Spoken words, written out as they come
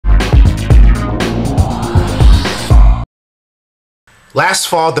Last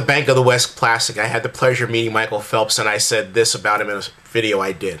fall at the Bank of the West Classic, I had the pleasure of meeting Michael Phelps, and I said this about him in a video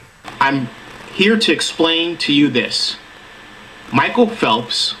I did. I'm here to explain to you this. Michael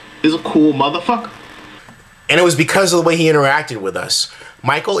Phelps is a cool motherfucker. And it was because of the way he interacted with us.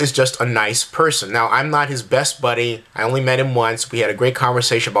 Michael is just a nice person. Now, I'm not his best buddy. I only met him once. We had a great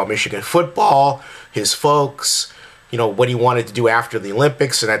conversation about Michigan football, his folks, you know, what he wanted to do after the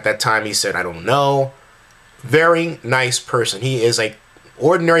Olympics. And at that time, he said, I don't know. Very nice person. He is an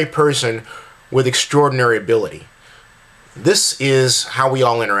ordinary person with extraordinary ability. This is how we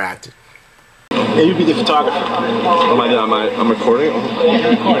all interacted. Hey, you be the photographer. I'm recording?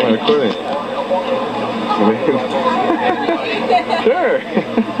 I'm recording. Sure.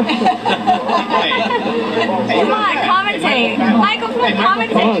 Come on, commentate. Michael, come on,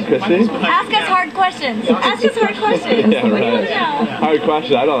 commentate. Come on, Chrissy. Ask us hard questions. Ask us hard questions. Yeah, right. Hard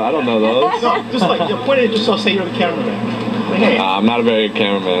question. I don't know those. Just like, point it just so say you're the cameraman. Hey. I'm not a very good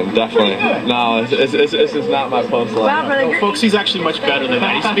cameraman, definitely. No, it's just not my post life. Wow, brother, Folks, he's actually much better than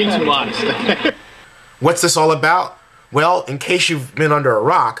that. He's being too modest. What's this all about? Well, in case you've been under a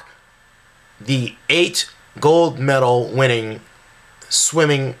rock, the 8 gold medal winning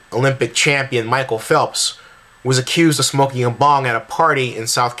swimming Olympic champion Michael Phelps was accused of smoking a bong at a party in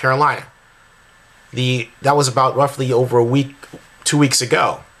South Carolina. That was about roughly over a week, 2 weeks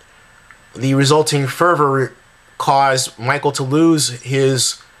ago. The resulting fervor caused Michael to lose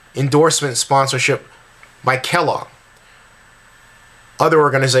his endorsement sponsorship by Kellogg. Other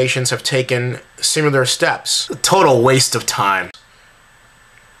organizations have taken similar steps. A total waste of time.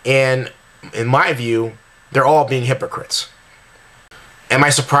 And in my view, they're all being hypocrites. Am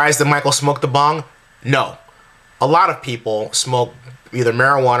I surprised that Michael smoked the bong? No. A lot of people smoke either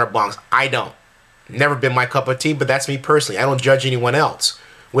marijuana or bongs. I don't. Never been my cup of tea, but that's me personally. I don't judge anyone else.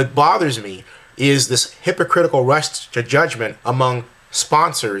 What bothers me is this hypocritical rush to judgment among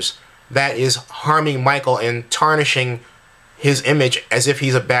sponsors that is harming Michael and tarnishing his image as if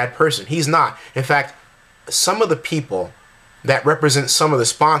he's a bad person. He's not. In fact, some of the people that represent some of the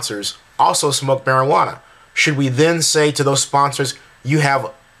sponsors also smoke marijuana. Should we then say to those sponsors, you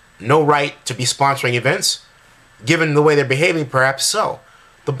have no right to be sponsoring events? Given the way they're behaving, perhaps so.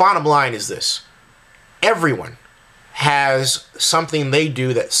 The bottom line is this. Everyone has something they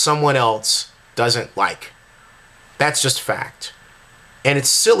do that someone else doesn't like. That's just fact. And it's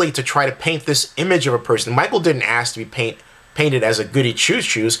silly to try to paint this image of a person. Michael didn't ask to be painted as a goody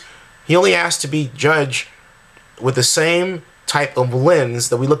two-shoes. He only asked to be judged with the same type of lens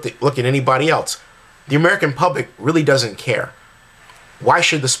that we look at anybody else. The American public really doesn't care. Why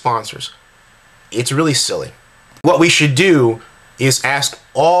should the sponsors? It's really silly. What we should do is ask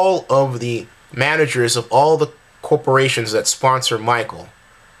all of the managers of all the corporations that sponsor Michael,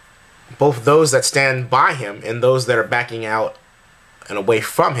 both those that stand by him and those that are backing out and away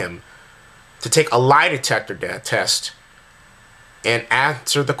from him, to take a lie detector test and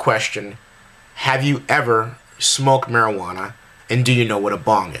answer the question, have you ever smoked marijuana and do you know what a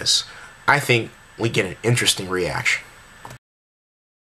bong is? I think we get an interesting reaction.